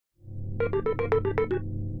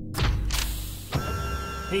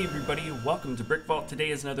Hey everybody, welcome to BrickVault. Today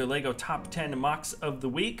is another LEGO Top 10 MOCs of the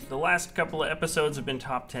week. The last couple of episodes have been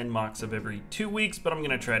Top 10 MOCs of every 2 weeks, but I'm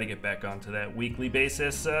going to try to get back onto that weekly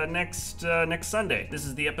basis next Sunday. This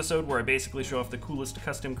is the episode where I basically show off the coolest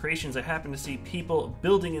custom creations I happen to see people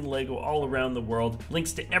building in LEGO all around the world.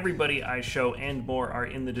 Links to everybody I show and more are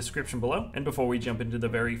in the description below. And before we jump into the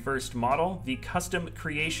very first model, the custom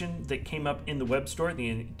creation that came up in the web store,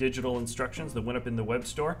 the digital instructions that went up in the web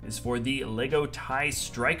store, is for the LEGO TIE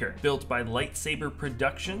Striker, built by Lightsaber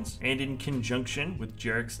Productions, and in conjunction with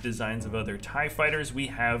Jurassic's designs of other TIE fighters, we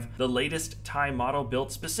have the latest TIE model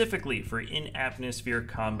built specifically for in-atmosphere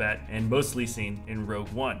combat and mostly seen in Rogue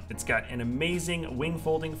One. It's got an amazing wing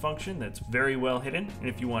folding function that's very well hidden, and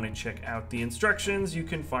if you want to check out the instructions, you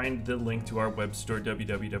can find the link to our web store,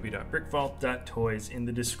 www.brickvault.toys, in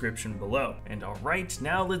the description below. And alright,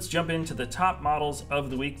 now let's jump into the top models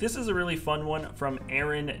of the week. This is a really fun one from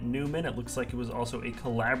Aaron Newman. It looks like it was also a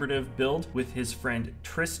collaborative build with his friend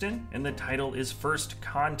Tristan, and the title is First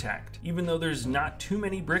Contact. Even though there's not too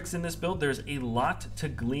many bricks in this build, there's a lot to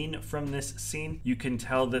glean from this scene. You can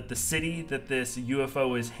tell that the city that this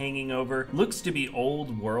UFO is hanging over looks to be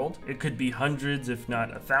old world. It could be hundreds, if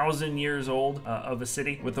not 1,000 years old of a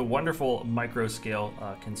city, with a wonderful micro scale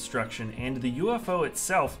construction. And the UFO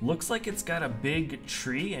itself looks like it's got a big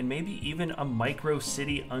tree and maybe even a micro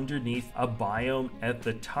city underneath a biome at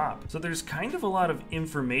the top. So there's kind of a lot of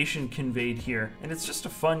information conveyed here, and it's just a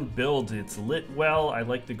fun build. It's lit well. I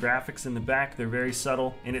like the graphics in the back. They're very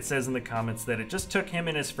subtle, and it says in the comments that it just took him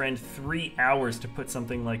and his friend 3 hours to put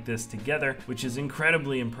something like this together, which is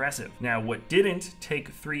incredibly impressive. Now, what didn't take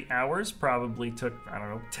 3 hours, probably took, I don't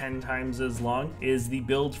know, 10 times as long, is the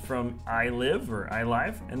build from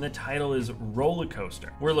iLive, and the title is Roller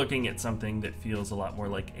Coaster. We're looking at something that feels a lot more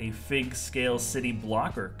like a fig scale city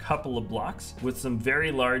block or couple of blocks with some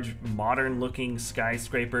very large modern looking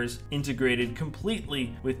skyscrapers integrated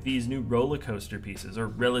completely with these new roller coaster pieces, or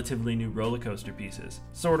relatively new roller coaster pieces.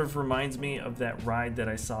 Sort of reminds me of that ride that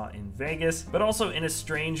I saw in Vegas, but also in a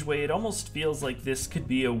strange way, it almost feels like this could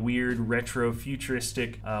be a weird retro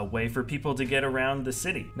futuristic way for people to get around the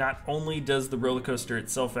city. Not only does the roller coaster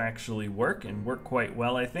itself actually work, and work quite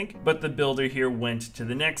well I think, but the builder here went to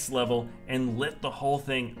the next level and lit the whole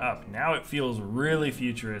thing up. Now it feels really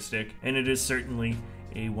futuristic, and it is certainly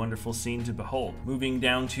a wonderful scene to behold. Moving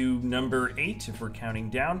down to number 8, if we're counting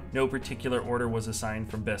down. No particular order was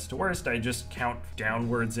assigned from best to worst. I just count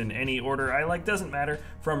downwards in any order I like, doesn't matter.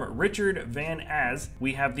 From Richard Van Az,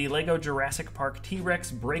 we have the LEGO Jurassic Park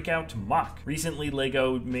T-Rex Breakout MOC. Recently,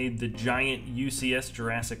 LEGO made the giant UCS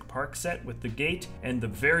Jurassic Park set with the gate and the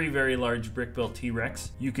very, very large brick-built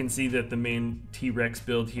T-Rex. You can see that the main T-Rex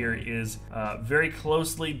build here is very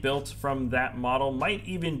closely built from that model. Might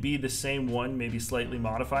even be the same one, maybe slightly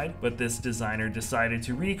modified, but this designer decided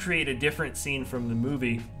to recreate a different scene from the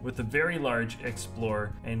movie with a very large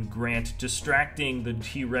Explorer and Grant distracting the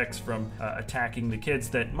T-Rex from attacking the kids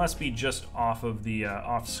that must be just off of the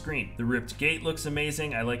off screen. The ripped gate looks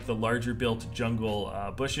amazing. I like the larger built jungle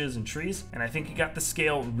bushes and trees, and I think he got the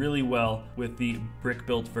scale really well with the brick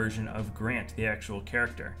built version of Grant, the actual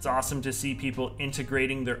character. It's awesome to see people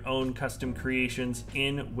integrating their own custom creations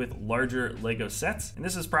in with larger LEGO sets, and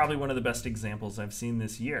this is probably one of the best examples I've seen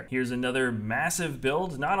this year. Here's another massive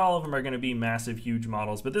build. Not all of them are going to be massive, huge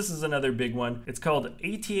models, but this is another big one. It's called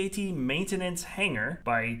AT-AT Maintenance Hangar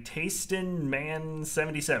by Tastin Man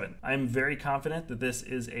 77. I'm very confident that this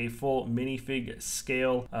is a full minifig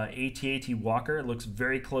scale AT-AT walker. It looks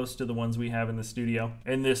very close to the ones we have in the studio,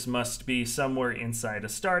 and this must be somewhere inside a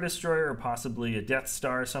Star Destroyer or possibly a Death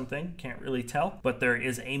Star or something. Can't really tell, but there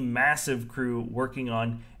is a massive crew working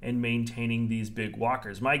on and maintaining these big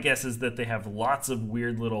walkers. My guess is that they have lots of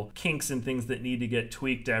weird little kinks and things that need to get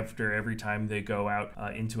tweaked after every time they go out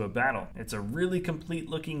into a battle. It's a really complete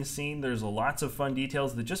looking scene. There's lots of fun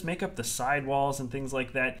details that just make up the sidewalls and things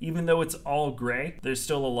like that. Even though it's all gray, there's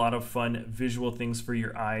still a lot of fun visual things for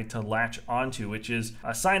your eye to latch onto, which is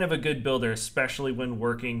a sign of a good builder, especially when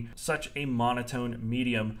working such a monotone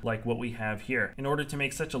medium like what we have here. In order to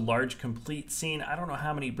make such a large complete scene, I don't know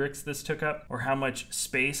how many bricks this took up or how much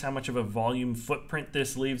space, how much of a volume footprint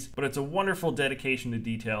this leaves, but it's a wonderful dedication to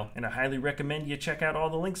detail, and I highly recommend you check out all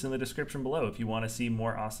the links in the description below if you want to see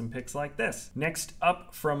more awesome pics like this. Next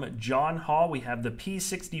up from John Hall, we have the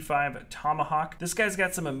P-65 Tomahawk. This guy's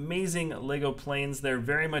got some amazing LEGO planes. They're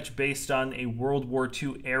very much based on a World War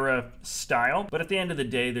II era style, but at the end of the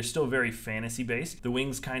day, they're still very fantasy based. The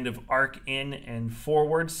wings kind of arc in and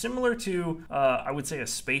forward, similar to, I would say, a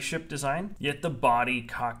spaceship design, yet the body,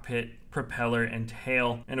 cockpit, propeller and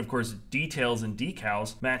tail, and of course details and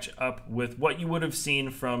decals match up with what you would have seen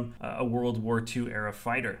from a World War II era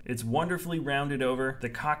fighter. It's wonderfully rounded over. The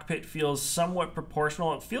cockpit feels somewhat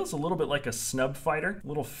proportional. It feels a little bit like a snub fighter, a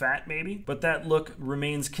little fat maybe, but that look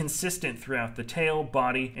remains consistent throughout the tail,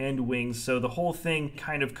 body, and wings, so the whole thing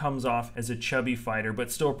kind of comes off as a chubby fighter,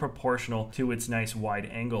 but still proportional to its nice wide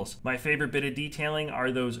angles. My favorite bit of detailing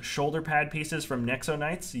are those shoulder pad pieces from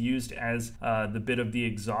Nexonites used as the bit of the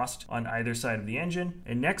exhaust on either side of the engine.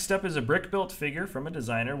 And next up is a brick-built figure from a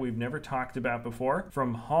designer we've never talked about before.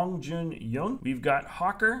 From Hong Jun Yoon, we've got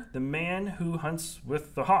Hawker, the man who hunts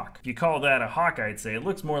with the hawk. If you call that a hawk, I'd say. It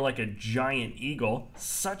looks more like a giant eagle.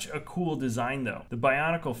 Such a cool design though. The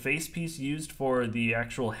bionicle face piece used for the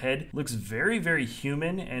actual head looks very, very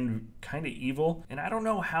human and kind of evil. And I don't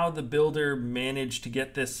know how the builder managed to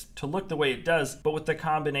get this to look the way it does, but with the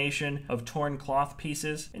combination of torn cloth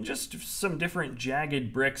pieces and just some different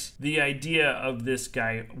jagged bricks, the idea of this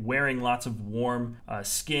guy wearing lots of warm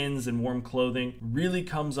skins and warm clothing really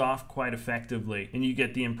comes off quite effectively. And you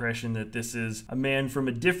get the impression that this is a man from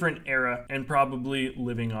a different era and probably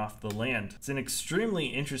living off the land. It's an extremely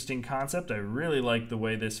interesting concept. I really like the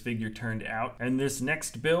way this figure turned out. And this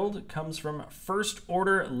next build comes from First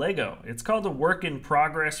Order Lego. It's called a work in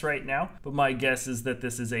progress right now, but my guess is that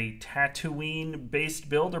this is a Tatooine based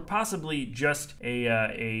build, or possibly just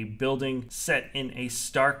a building set in a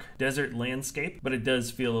stark desert landscape, but it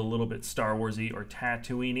does feel a little bit Star Warsy or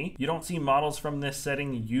Tatooine-y. You don't see models from this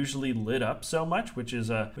setting usually lit up so much, which is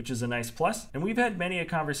a nice plus. And we've had many a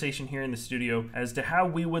conversation here in the studio as to how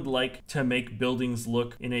we would like to make buildings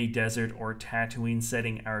look in a desert or Tatooine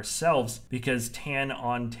setting ourselves, because tan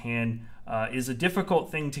on tan is a difficult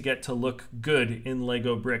thing to get to look good in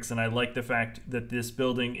Lego bricks, and I like the fact that this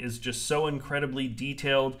building is just so incredibly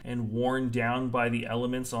detailed and worn down by the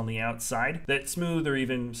elements on the outside that smooth or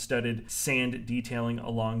even studded sand detailing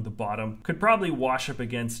along the bottom could probably wash up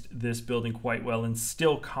against this building quite well and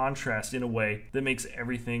still contrast in a way that makes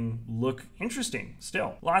everything look interesting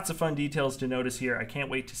still. Lots of fun details to notice here. I can't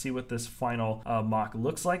wait to see what this final mock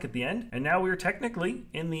looks like at the end. And now we're technically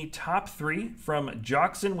in the top three. From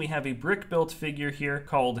Joxon, we have a brick-built figure here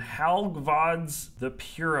called Halgvod's the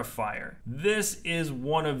Purifier. This is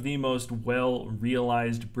one of the most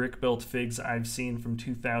well-realized brick-built figs I've seen from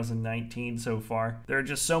 2019 so far. There are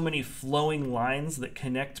just so many flowing lines that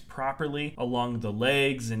connect properly along the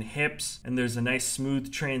legs and hips, and there's a nice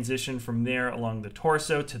smooth transition from there along the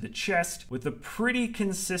torso to the chest with a pretty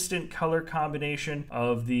consistent color combination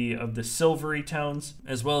of the silvery tones,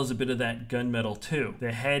 as well as a bit of that gunmetal too.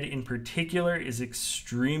 The head in particular is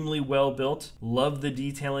extremely well built. Love the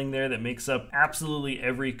detailing there that makes up absolutely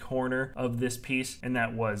every corner of this piece, and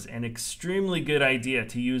that was an extremely good idea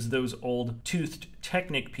to use those old toothed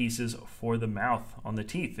Technic pieces for the mouth on the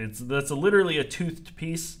teeth. That's literally a toothed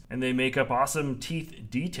piece, and they make up awesome teeth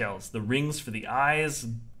details. The rings for the eyes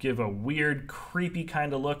give a weird, creepy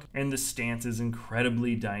kind of look, and the stance is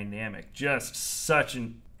incredibly dynamic. Just such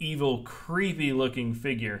an evil, creepy looking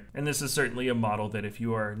figure. And this is certainly a model that if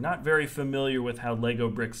you are not very familiar with how Lego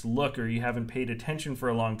bricks look, or you haven't paid attention for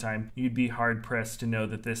a long time, you'd be hard pressed to know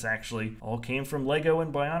that this actually all came from Lego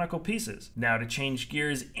and Bionicle pieces. Now to change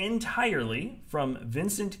gears entirely, from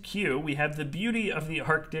Vincent Q, we have the Beauty of the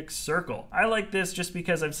Arctic Circle. I like this just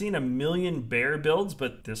because I've seen a million bear builds,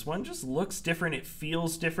 but this one just looks different. It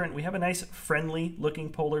feels different. We have a nice friendly looking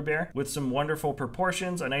polar bear with some wonderful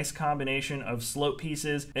proportions, a nice combination of slope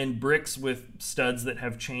pieces and bricks with studs that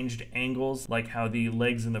have changed angles, like how the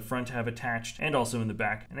legs in the front have attached and also in the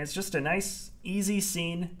back. And it's just a nice, easy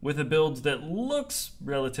scene with a build that looks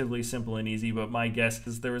relatively simple and easy, but my guess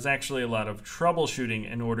is there was actually a lot of troubleshooting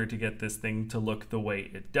in order to get this thing to look the way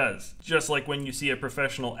it does. Just like when you see a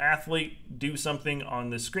professional athlete do something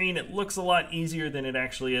on the screen, it looks a lot easier than it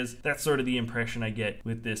actually is. That's sort of the impression I get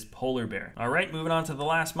with this polar bear. All right, moving on to the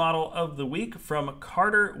last model of the week. From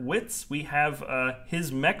Carter Witz, we have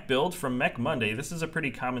his mech build from Mech Monday. This is a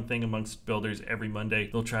pretty common thing amongst builders. Every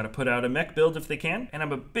Monday they'll try to put out a mech build if they can, and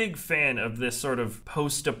I'm a big fan of this sort of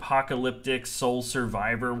post-apocalyptic soul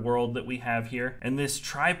survivor world that we have here. And this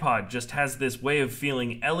tripod just has this way of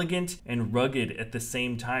feeling elegant and rugged at the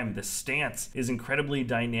same time. The stance is incredibly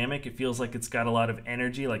dynamic. It feels like it's got a lot of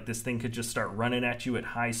energy, like this thing could just start running at you at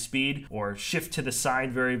high speed or shift to the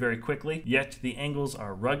side very, very quickly. Yet the angles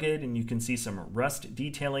are rugged and you can see some rust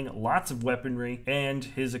detailing, lots of weaponry, and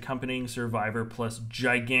and his accompanying survivor plus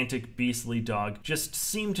gigantic beastly dog just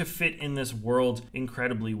seem to fit in this world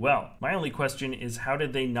incredibly well. My only question is, how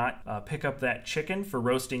did they not pick up that chicken for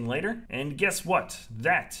roasting later? And guess what?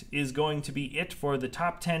 That is going to be it for the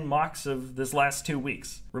top 10 MOCs of this last 2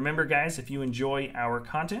 weeks. Remember guys, if you enjoy our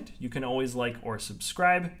content, you can always like or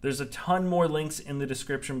subscribe. There's a ton more links in the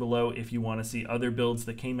description below if you want to see other builds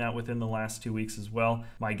that came out within the last 2 weeks as well.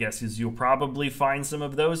 My guess is you'll probably find some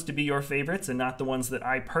of those to be your favorites and not the ones that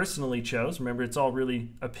I personally chose. Remember, it's all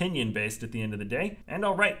really opinion based at the end of the day. And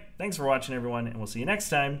all right, thanks for watching everyone, and we'll see you next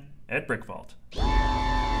time at BrickVault.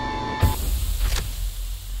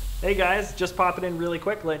 Hey guys, just popping in really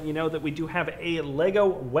quick, letting you know that we do have a Lego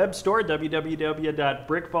web store,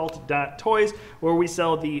 www.brickvault.toys, where we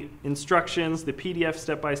sell the instructions, the PDF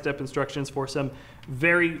step-by-step instructions for some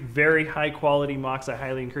very, very high quality MOCs. I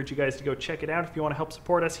highly encourage you guys to go check it out if you want to help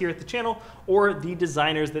support us here at the channel, or the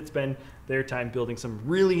designers that spend their time building some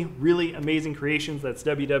really, really amazing creations. That's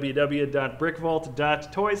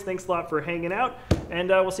www.brickvault.toys. Thanks a lot for hanging out, and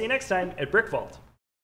we'll see you next time at BrickVault.